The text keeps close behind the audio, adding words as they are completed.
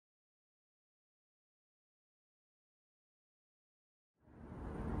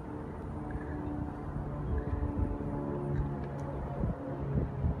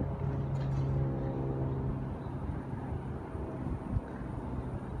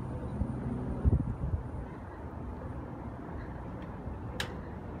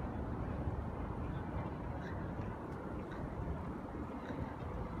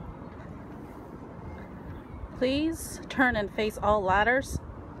Please turn and face all ladders.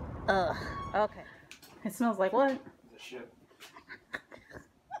 Ugh. Okay. It smells like what? The ship.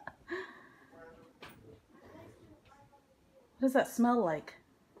 What does that smell like?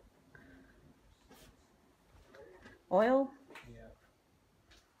 Oil? Yeah.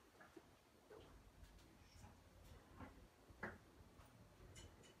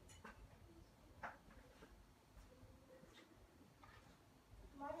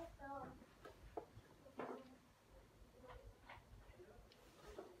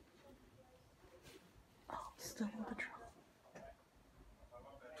 Oh, still in the truck.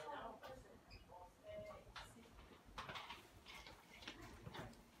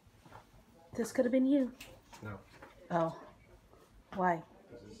 This could have been you. No. Oh. Why?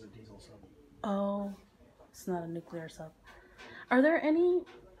 This is a diesel sub. Oh. It's not a nuclear sub. Are there any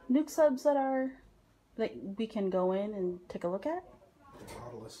nuke subs that we can go in and take a look at?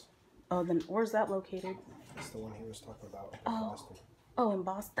 Nautilus. Oh, then where's that located? That's the one he was talking about in Boston. Oh, in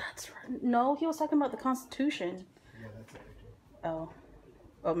Boston. That's right. No, he was talking about the Constitution. Yeah, that's it. Oh.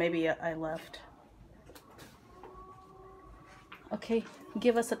 Oh, maybe I left. Okay,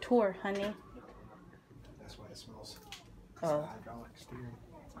 give us a tour, honey. That's why it smells. It's Oh. the hydraulic steering.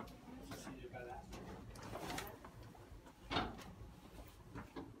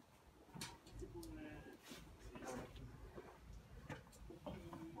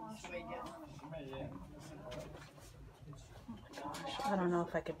 I don't know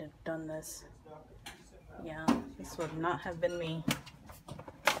if I could have done this. Yeah, this would not have been me.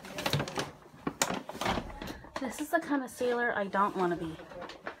 This is the kind of sailor I don't want to be.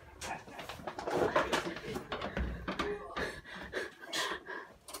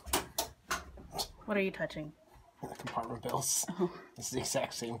 What are you touching? The compartment bells. Oh. It's the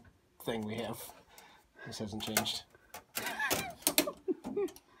exact same thing we have. This hasn't changed.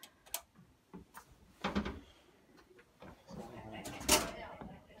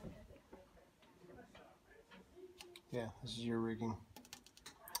 Yeah, this is your rigging.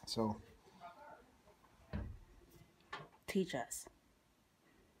 So, Teach us.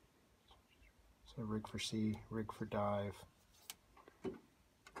 rig for sea, rig for dive,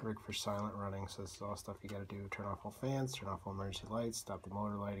 rig for silent running. So this is all stuff you got to do. Turn off all fans, turn off all emergency lights, stop the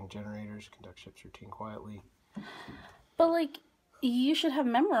motor lighting generators, conduct ship's routine quietly. But like, you should have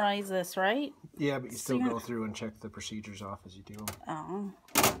memorized this, right? Yeah, but you still go through and check the procedures off as you do them. Oh.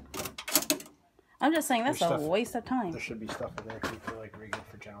 I'm just saying that's a waste of time. There should be stuff in there too for like rigging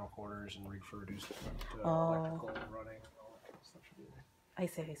for general quarters and rig for reduced electrical running. All that kind of stuff should be there. I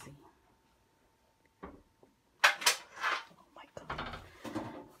see. Oh my god.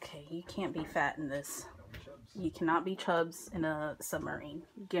 Okay, you can't be fat in this. You cannot be chubs in a submarine.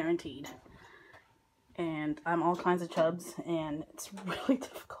 Guaranteed. And I'm all kinds of chubs, and it's really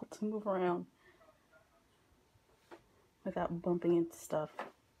difficult to move around without bumping into stuff.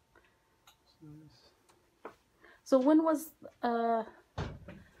 So when was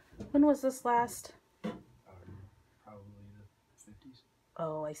this last? Probably the 50s.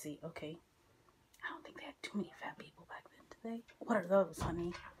 Oh, I see. Okay. I don't think they had too many fat people back then, did they? What are those,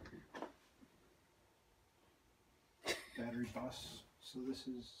 honey? Battery bus. So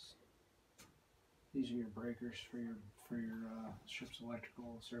these are your breakers for your ship's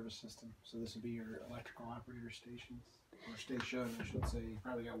electrical service system. So this would be your electrical operator stations. Or station, I should say. You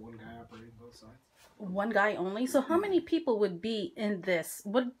probably got one guy operating both sides. One guy only? So how many people would be in this?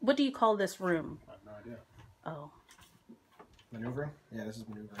 What do you call this room? I have no idea. Oh. Maneuvering? Yeah, this is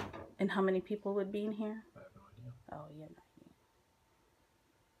maneuvering. And how many people would be in here? I have no idea. Oh, yeah.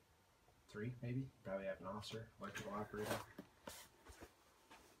 3, maybe? Probably have an officer, electrical operator. I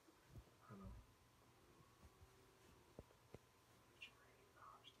don't know.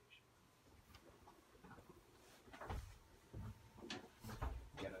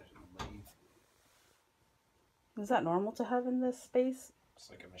 Is that normal to have in this space? It's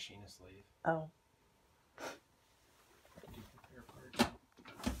like a machinist lathe. Oh. Repair parts.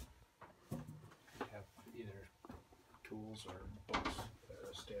 You have either tools or books that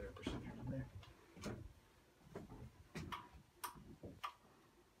are standard procedure in there.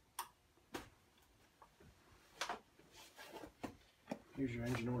 Here's your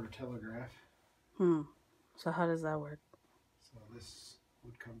engine order telegraph. So how does that work? So this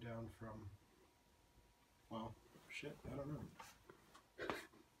would come down from, well, shit, I don't know.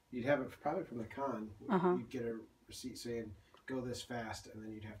 You'd have it probably from the con. You'd get a receipt saying, go this fast, and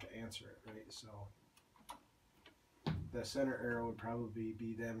then you'd have to answer it, right? So the center arrow would probably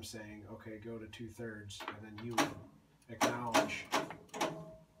be them saying, okay, go to 2/3, and then you would acknowledge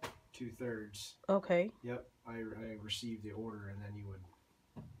 2/3. Okay. Yep, I received the order, and then you would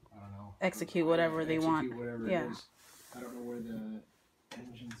don't know, execute whatever they want. Whatever it is. I don't know where the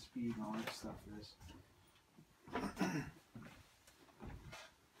engine speed and all that stuff is.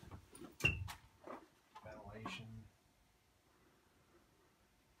 Ventilation.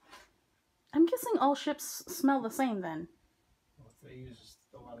 I'm guessing all ships smell the same then. Well, they use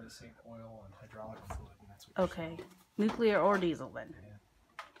a lot of the same oil and hydraulic fluid, and that's what. Okay, nuclear or diesel then.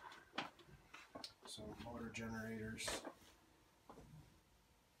 Yeah. So motor generators.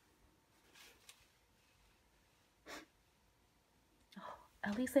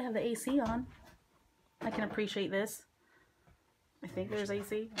 At least they have the AC on. I can appreciate this. I think there's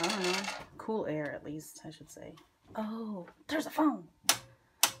AC. I don't know. Cool air, at least, I should say. Oh, there's a phone.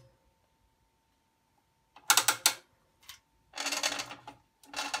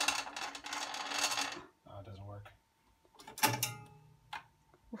 Oh, it doesn't work.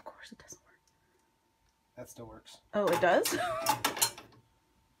 Of course it doesn't work. That still works. Oh, it does?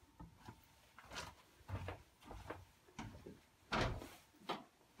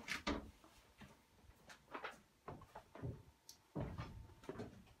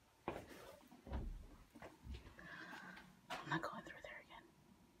 I'm not going through there again.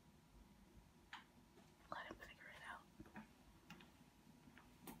 Let him figure it out.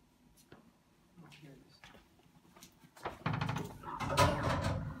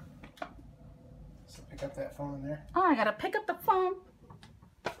 So pick up that phone in there. Oh, I gotta pick up the phone.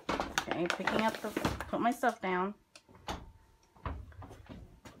 Okay, picking up the... Put my stuff down.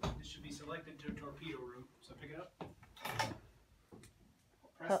 This should be selected to a torpedo room, so pick it up.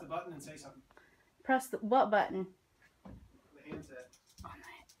 Press the button and say something. Press the... What button? The handset.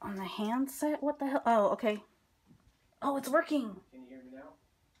 On the handset? What the hell? Oh, okay. Oh, it's working. Can you hear me now?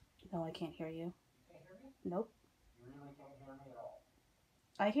 No, I can't hear you. You can't hear me? Nope. You really can't hear me at all.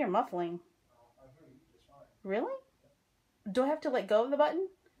 I hear muffling. Oh, I hear you just fine. Really? Do I have to let go of the button?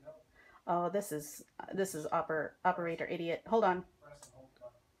 No. Oh, this is operator idiot. Hold on. Press and hold the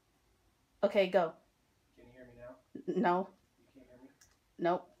button. Okay, go. Can you hear me now? No. You can't hear me?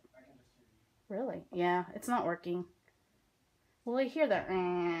 Nope. I can just hear you. Really? Yeah, it's not working. Well, I hear that.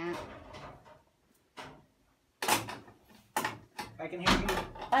 I can hear you.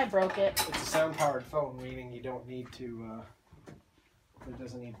 I broke it. It's a sound-powered phone, meaning you don't need to. It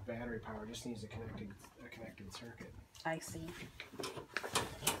doesn't need battery power. It just needs a connected circuit. I see.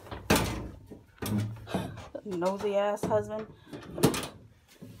 Nosy ass husband.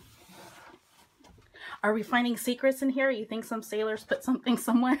 Are we finding secrets in here? You think some sailors put something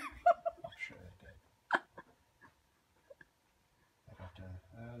somewhere? I'm sure they did. I'd have to.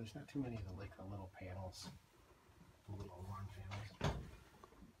 There's not too many of the little panels, the little alarm panels.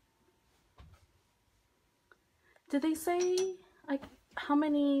 Did they say like how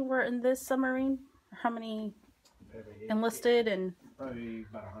many were in this submarine? How many enlisted and? Probably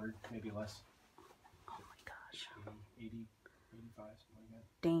about 100, maybe less. Oh my gosh. 80, 85, something like that.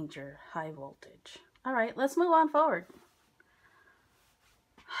 Danger, high voltage. All right, let's move on forward.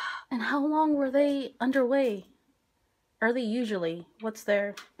 And how long were they underway? Are they usually? What's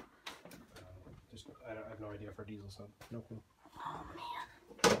their? I have no idea for diesel sub. No clue. Oh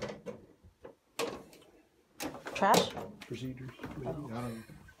man. Trash? Procedures. Oh. I don't know.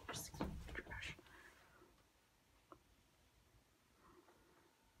 Trash.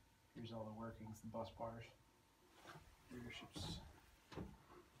 Here's all the workings, the bus bars. Your ship's.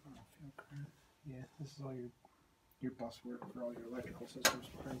 Yeah, this is all your bus work for all your electrical systems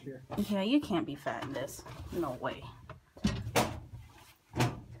behind here. Yeah, you can't be fat in this. No way.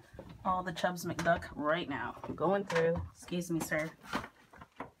 All the Chubbs McDuck right now. Going through. Excuse me, sir.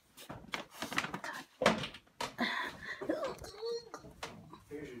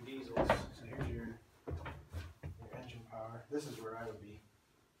 Here's your diesels. So here's your engine power. This is where I would be.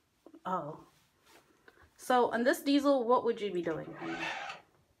 Oh. So, on this diesel, what would you be doing? I don't know.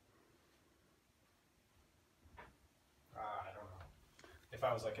 If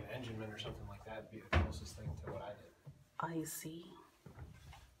I was like an engineman or something like that, it'd be the closest thing to what I did. I see.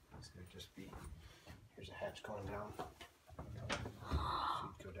 This could just be, here's a hatch going down. So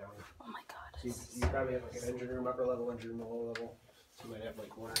you'd go down. Oh my god. So you probably have like an engine room, upper level, engine room, lower level. So you might have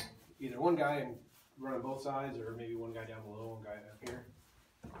like either one guy and run on both sides, or maybe one guy down below, one guy up here.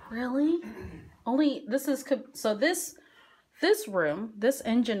 Really? Only this is so this room, this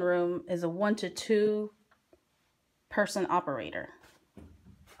engine room is a 1 to 2 person operator.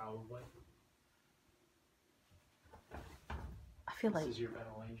 Probably. I feel like this is your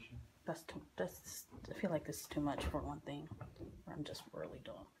ventilation. I feel like this is too much for one thing. Or I'm just really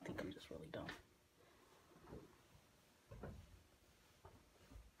dumb. I think I'm just really dumb.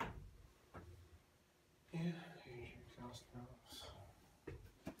 Yeah, here's your exhaust valves.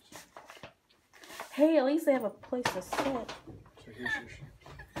 So Hey, at least they have a place to sit. So here's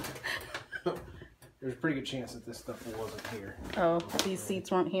your... There's a pretty good chance that this stuff wasn't here. Oh, these seats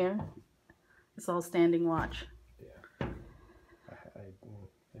weren't here? It's all standing watch. Yeah.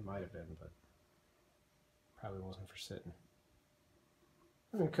 It might have been, but probably wasn't for sitting.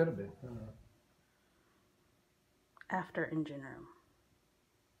 I mean, it could have been. I don't know. After engine room.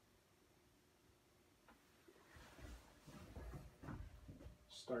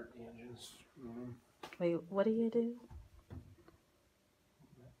 Start the engines. Wait, what do you do?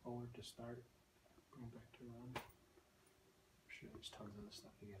 Forward to start. Bring back to run. I'm sure there's tons of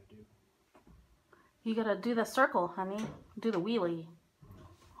stuff you gotta do. You gotta do the circle, honey. Do the wheelie.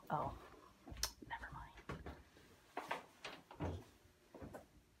 Oh, never mind.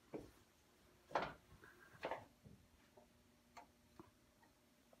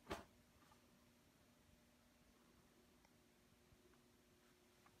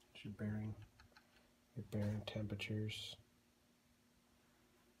 Your bearing temperatures.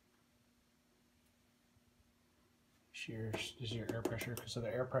 This is your air pressure. So the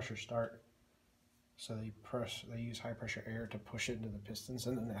air pressure start. So they use high pressure air to push it into the pistons,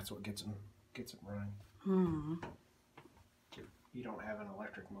 and then that's what gets them running. Hmm. You don't have an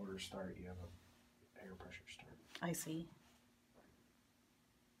electric motor start. You have an air pressure start. I see.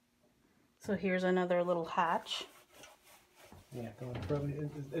 So here's another little hatch. Yeah, going probably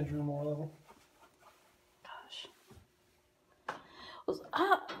engine room more level. Gosh.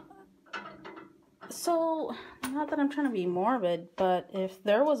 So, not that I'm trying to be morbid, but if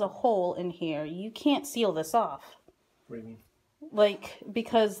there was a hole in here, you can't seal this off. What do you mean? Like,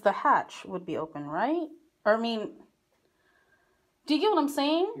 because the hatch would be open, right? Or, I mean, do you get what I'm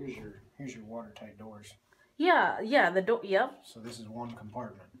saying? Here's your watertight doors. Yeah, the door, yep. So this is one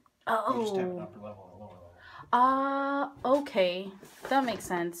compartment. Oh. You just have an upper level and a lower level. Okay. That makes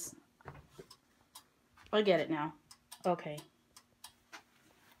sense. I get it now. Okay.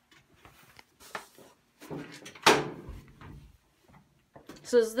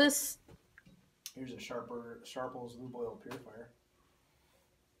 So is this... Here's a Sharples lube oil purifier.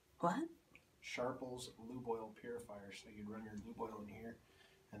 What? Sharples lube oil purifier. So you'd run your lube oil in here,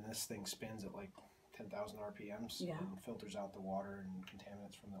 and this thing spins at like 10,000 RPMs. Yeah. And filters out the water and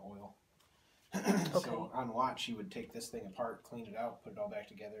contaminants from the oil. Okay. So on watch, you would take this thing apart, clean it out, put it all back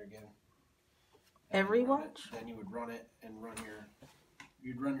together again. Every watch? Then you would run it and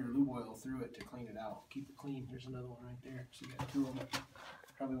you'd run your lube oil through it to clean it out. Keep it clean. There's another one right there. So you got two of them.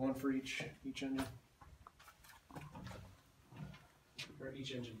 Probably one for each engine. Or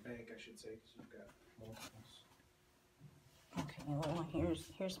each engine bank, I should say, because you've got multiples. Okay, well,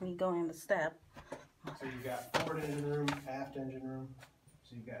 here's me going the step. So you've got forward engine room, aft engine room.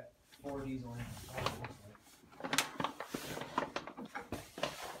 So you've got 4 diesel engines.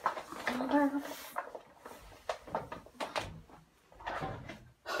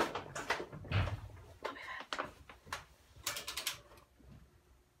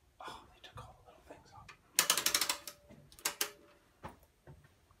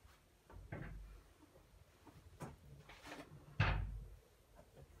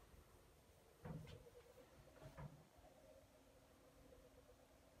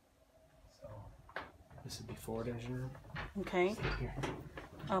 This would be forward engine room. Okay. Here.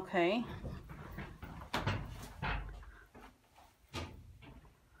 Okay.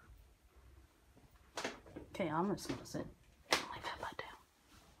 Okay, I'm just gonna sit like that, lie down.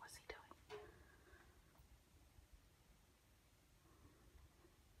 What's he doing?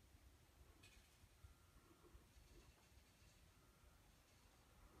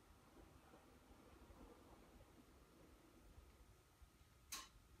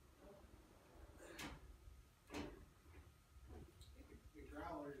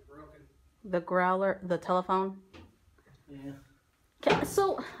 The growler, the telephone? Yeah. Okay,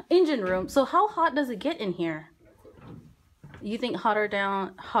 so, engine room. So how hot does it get in here? You think hotter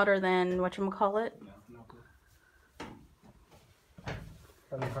than whatchamacallit? No clue.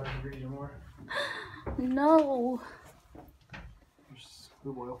 Probably 100 degrees or more. No. There's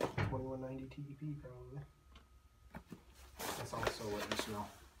lube oil, 2190 TEP probably. That's also what you smell.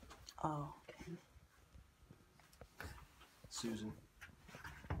 Oh, okay. Susan.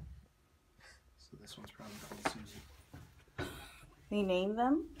 So this one's probably called Susan. You name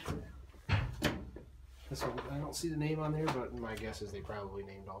them? This one, I don't see the name on there, but my guess is they probably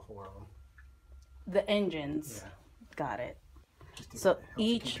named all 4 of them. The engines. Yeah. Got it. Just to So help you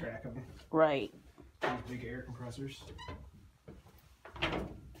each, keep track of them. right. These big air compressors.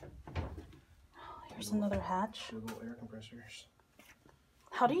 Here's another hatch. Little air compressors.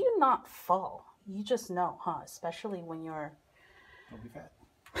 How do you not fall? You just know, huh? Especially when you're... Don't be fat.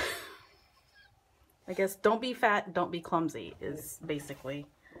 I guess don't be fat, don't be clumsy is basically.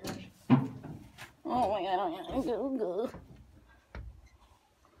 Oh my god.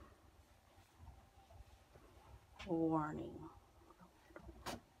 Warning.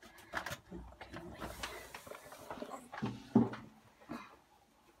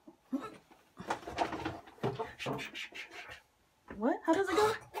 What? How does it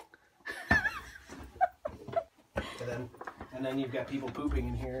go? And then you've got people pooping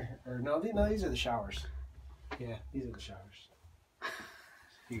in here. Or no, these are the showers. Yeah, these are the showers.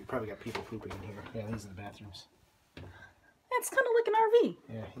 You probably got people pooping in here. Yeah, these are the bathrooms. It's kind of like an RV.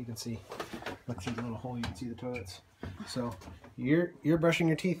 Yeah, you can see. Look through the little hole. You can see the toilets. So you're brushing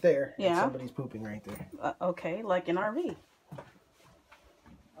your teeth there. Yeah. And somebody's pooping right there. Okay, like an RV.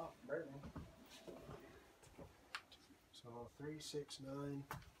 Oh, burn. So 3, 6, 9.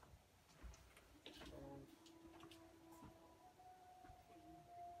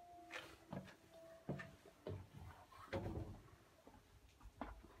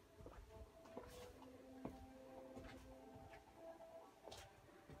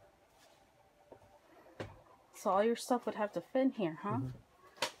 So all your stuff would have to fit in here, huh? Mm-hmm.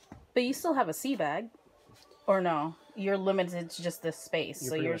 But you still have a sea bag, or no? You're limited to just this space. You're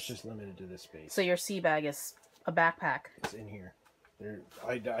pretty much just limited to this space. So your sea bag is a backpack. It's in here.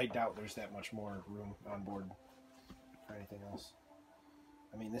 I doubt there's that much more room on board for anything else.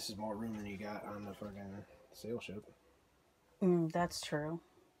 I mean, this is more room than you got on the fucking sail ship. That's true.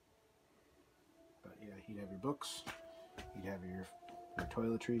 But yeah, you'd have your books. You'd have your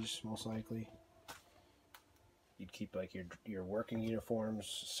toiletries, most likely. You'd keep like your working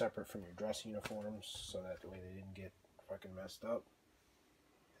uniforms separate from your dress uniforms, so that the way they didn't get fucking messed up.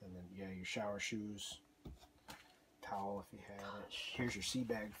 And then yeah, your shower shoes, towel if you had it. Here's your sea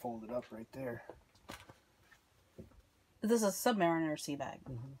bag folded up right there. This is a Submariner sea bag.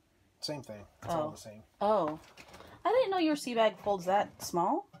 Mm-hmm. Same thing. It's all the same. Oh, I didn't know your sea bag folds that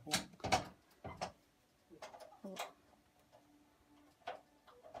small. Yeah.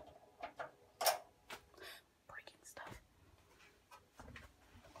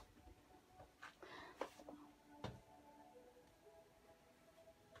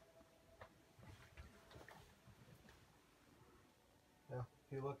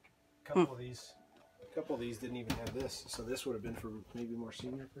 If you look, a couple of these didn't even have this, so this would have been for maybe more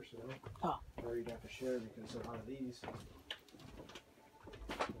senior personnel. Oh. Or you'd have to share because a lot of these,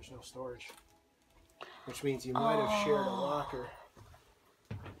 there's no storage. Which means you might have shared a locker.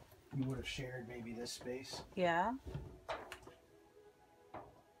 You would have shared maybe this space. Yeah.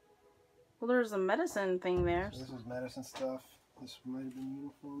 Well, there's a medicine thing there. So this is medicine stuff. This might have been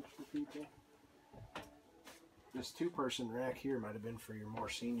uniforms for people. This 2-person rack here might have been for your more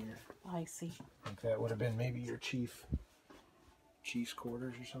senior. I see. Like that would have been maybe your chief's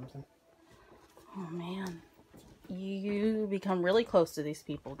quarters or something. Oh man, you become really close to these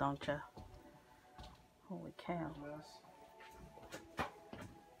people, don't you? Holy cow!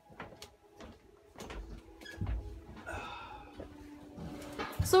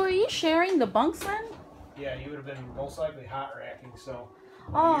 So are you sharing the bunks then? Yeah, you would have been most likely hot racking. So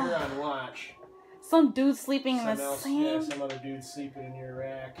when you're on watch. Some dude sleeping in the same... Yeah, some other dude sleeping in your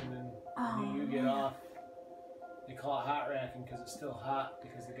rack, and then when you get off, they call it hot racking because it's still hot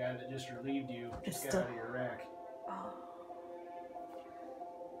because the guy that just relieved you just got out of your rack. Oh.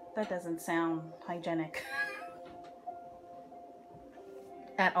 That doesn't sound hygienic.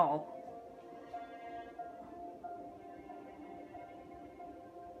 At all.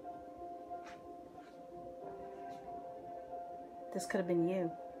 This could have been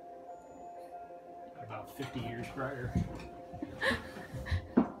you. About 50 years prior.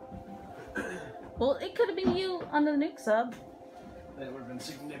 Well, it could have been you on the nuke sub. That would have been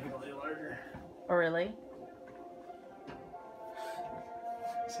significantly larger. Oh, really?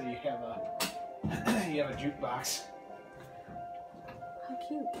 So you have a jukebox. How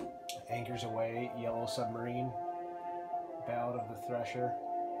cute. Anchors Away, Yellow Submarine, Ballad of the Thresher,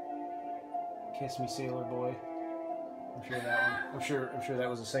 Kiss Me Sailor Boy. I'm sure that one. I'm sure that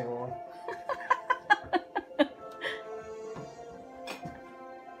was a single one.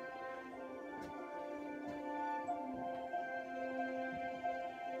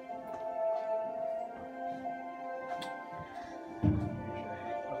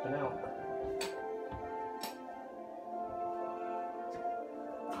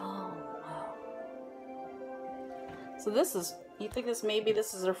 So this is, you think this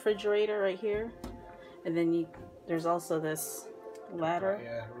is a refrigerator right here? And then there's also this ladder.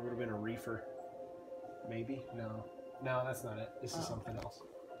 Yeah, it would have been a reefer. Maybe? No, that's not it. This is something else.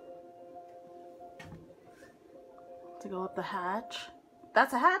 To go up the hatch.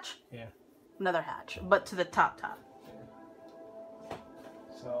 That's a hatch? Yeah. Another hatch, but to the top.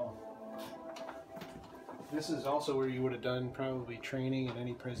 So this is also where you would have done probably training and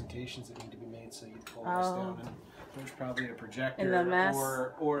any presentations that need to be made. So you'd pull this down, and there's probably a projector, in the mess.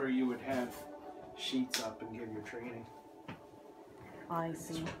 or you would have sheets up and give your training. I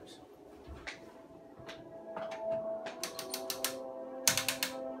see.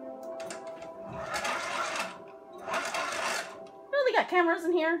 Really got cameras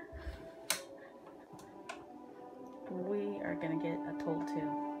in here. We are gonna get a tool too.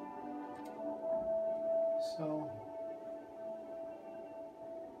 So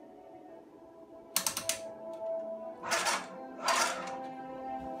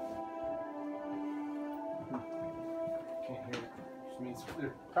can't hear it. Which means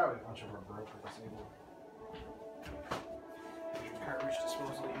there's probably a bunch of them are broke or disabled. There's your garbage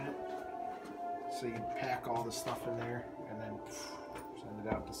disposal unit. So you pack all the stuff in there and then send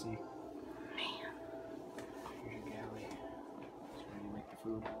it out to sea. Man. Here's your galley. That's where you make the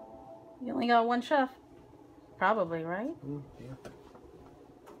food. You only got one chef. Probably, right? Yeah.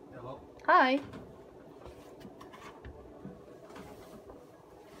 Hello. Hi.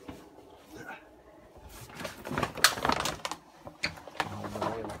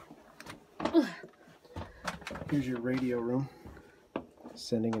 Here's your radio room.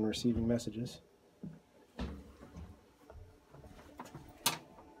 Sending and receiving messages.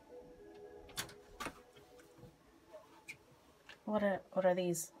 What are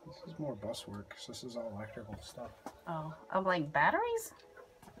these? This is more bus work. So this is all electrical stuff. Oh, I'm like batteries?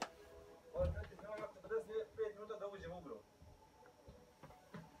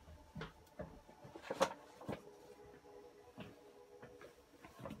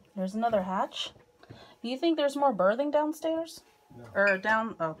 There's another hatch. Do you think there's more berthing downstairs? No. Or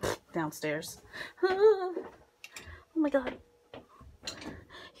downstairs. Oh my god.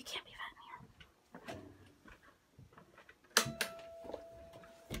 You can't be that in here.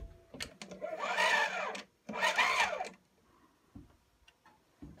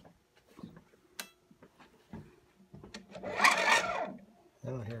 I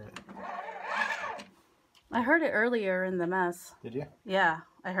don't hear it. I heard it earlier in the mess. Did you? Yeah,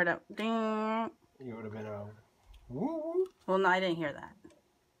 I heard it. Ding. You would have been a woo. Well, no, I didn't hear that.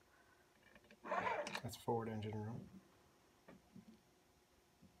 That's forward engine room.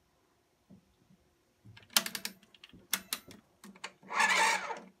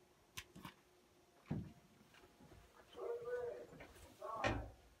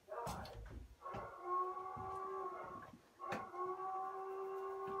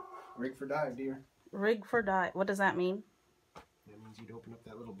 Rig for dive, dear. Rig for dive. What does that mean? That means you'd open up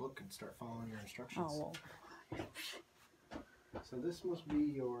that little book and start following your instructions. Oh, well. So this must be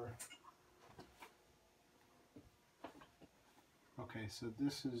your... Okay, so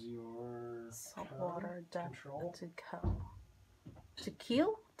this is your... Saltwater depth control. to cow. To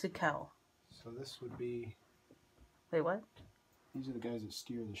keel? To cow. So this would be... Wait, what? These are the guys that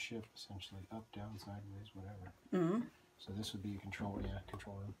steer the ship, essentially. Up, down, sideways, whatever. Mm-hmm. So this would be a control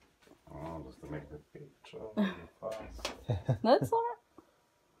room. Oh, just to make the picture fast. That's all right.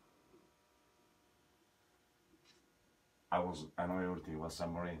 I know everything about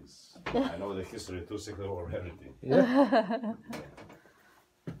submarines. I know the history, 2 Civil War, everything. Yeah.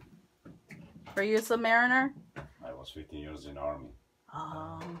 Were you a submariner? I was 15 years in army.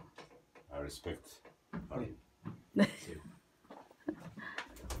 Oh. I respect army.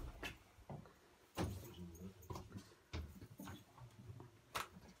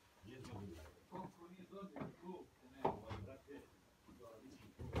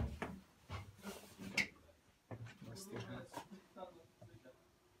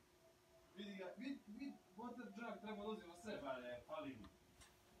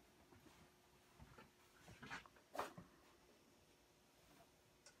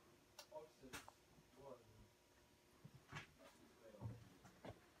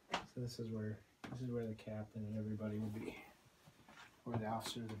 So this is where the captain and everybody would be, or the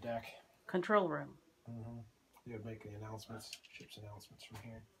officer of the deck. Control room. They would make the announcements, ship's announcements from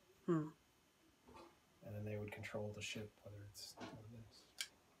here. And then they would control the ship, whether it's like this,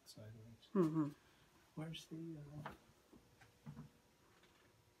 sideways. Where's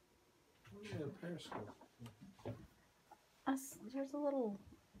the periscope? There's a little...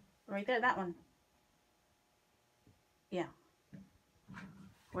 Right there, that one. Yeah.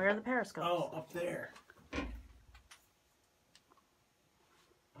 Where are the periscopes? Oh, up there.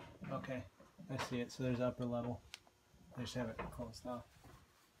 Okay, I see it. So there's upper level. I just have it closed off.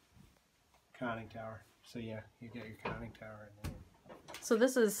 Conning tower. So yeah, you get your conning tower in there. So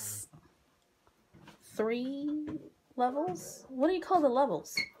this is 3 levels? What do you call the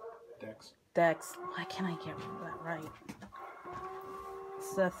levels? Decks. decks. Why can't I get that right?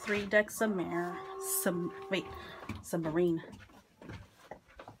 It's a 3-deck submarine. Submarine.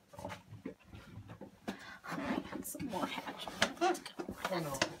 And some more hatch. Oh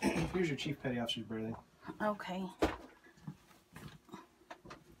no. Here's your Chief Petty Officer's berthing. Okay.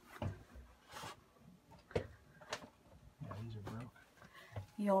 Yeah, these are broke.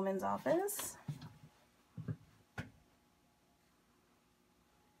 Yeoman's office.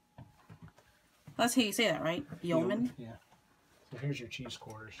 That's how you say that, right? Yeoman? Yeah. So here's your chief's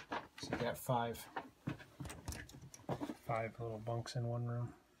quarters. So you got five little bunks in one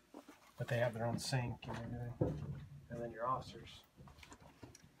room. But they have their own sink and everything. And then your officers.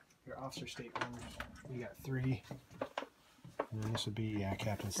 Your officer staterooms. You got 3. And then this would be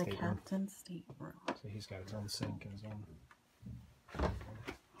captain's The stateroom. captain's stateroom. So he's got his own sink and his own.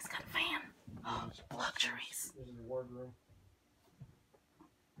 He's got a fan. Oh, luxuries. This is the wardroom.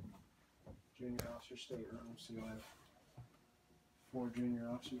 Junior officer stateroom. So you'll have 4 junior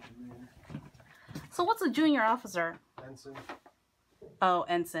officers in there. So what's a junior officer? Ensign. Oh,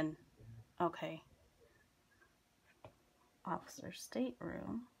 ensign. Okay. Officer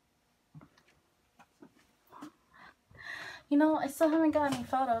stateroom. You know, I still haven't got any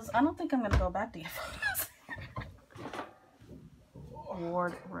photos. I don't think I'm going to go back to get photos.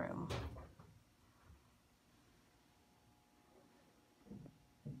 Wardroom.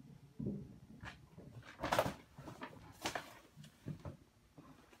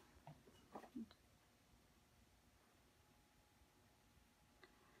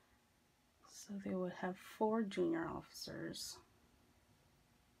 So they would have 4 junior officers.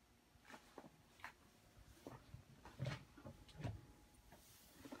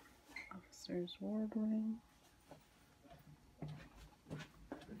 Officers' wardroom.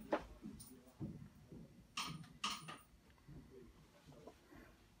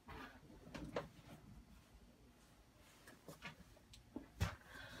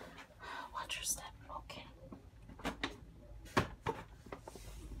 Watch your step. Okay.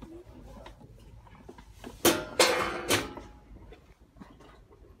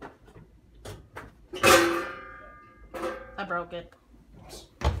 I broke it.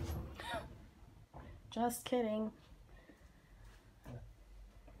 Just kidding.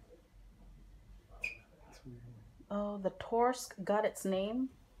 Oh, the Torsk got its name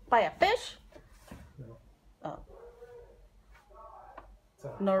by a fish? No. Oh. It's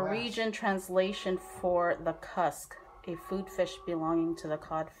a Norwegian translation for the cusk, a food fish belonging to the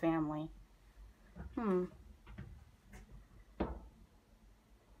cod family. Hmm.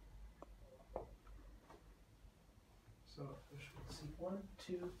 So there should see 1,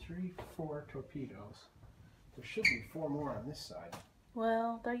 2, 3, 4 torpedoes. There should be 4 more on this side.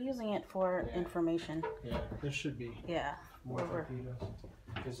 Well, they're using it for information. Yeah, there should be Yeah. more torpedoes.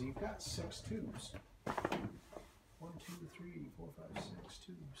 Because you've got 6 tubes. 1, 2, 3, 4, 5, 6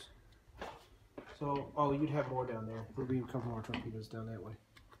 tubes. So, oh, you'd have more down there. There'll be a couple more torpedoes down that way.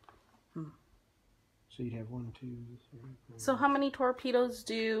 Hmm. So you'd have 1, 2, 3, 4. So how many torpedoes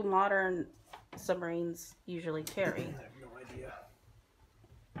do modern submarines usually carry? I have no idea.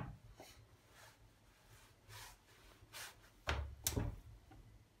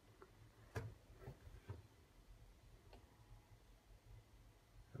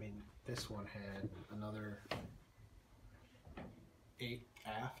 I mean, this one had another 8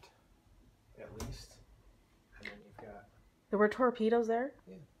 aft, at least. And then you've got... There were torpedoes there?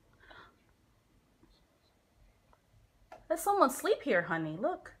 Yeah. Let someone sleep here, honey.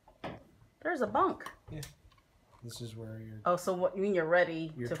 Look. There's a bunk. Yeah. This is where your... Oh, so what, you mean you're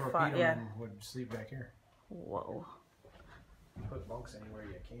ready Your to torpedo fight? Yeah. man would sleep back here. Whoa. Put bunks anywhere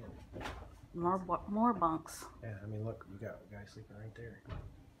you can. More bunks. Yeah, I mean, look, we got a guy sleeping right there.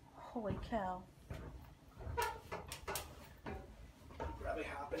 Holy cow. Probably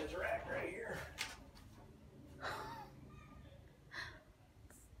hop in his rack right here.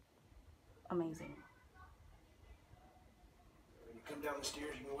 Amazing. When you come down the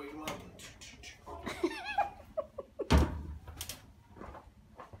stairs, you can wake him up.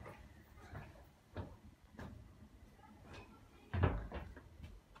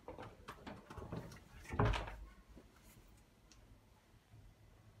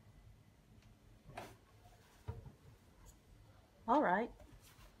 All right.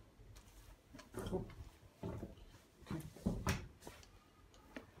 Cool. Okay.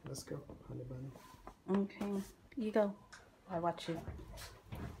 Let's go, honey bunny. Okay. You go. I watch you.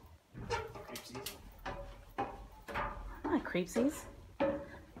 Oopsies. Hi, creepsies. Okay.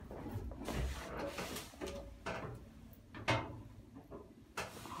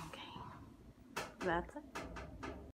 That's it.